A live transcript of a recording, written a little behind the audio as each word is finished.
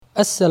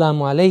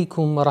Assalamu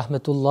alaikum wa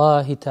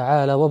rahmatullahi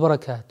ta'ala wa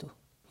barakatuh.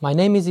 My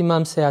name is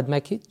Imam Sayyad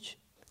Makij,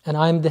 and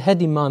I am the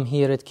head Imam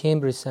here at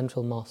Cambridge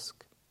Central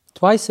Mosque.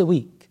 Twice a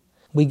week,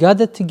 we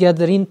gather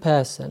together in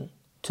person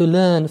to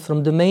learn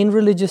from the main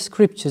religious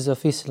scriptures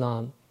of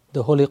Islam,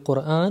 the Holy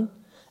Qur'an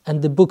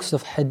and the books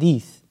of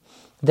Hadith,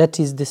 that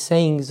is, the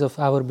sayings of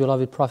our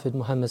beloved Prophet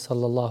Muhammad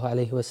sallallahu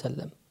alaihi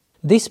wasallam.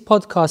 This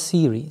podcast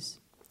series,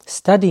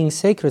 Studying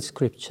Sacred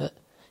Scripture,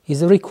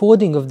 is a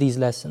recording of these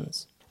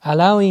lessons,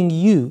 allowing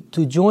you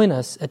to join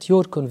us at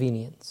your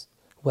convenience,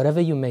 wherever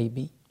you may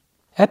be.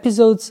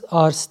 Episodes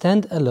are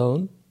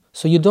standalone,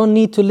 so you don't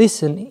need to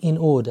listen in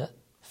order.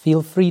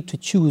 Feel free to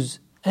choose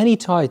any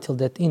title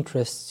that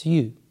interests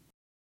you.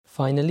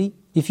 Finally,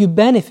 if you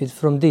benefit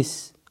from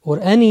this or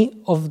any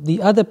of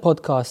the other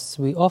podcasts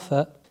we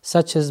offer,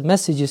 such as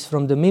Messages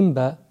from the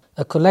Mimbar,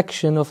 a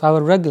collection of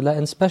our regular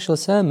and special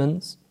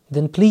sermons,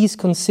 then please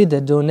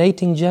consider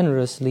donating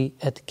generously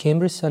at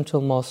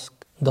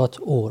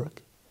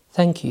cambridgecentralmosque.org.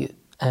 Thank you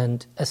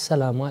and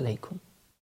Assalamu alaikum.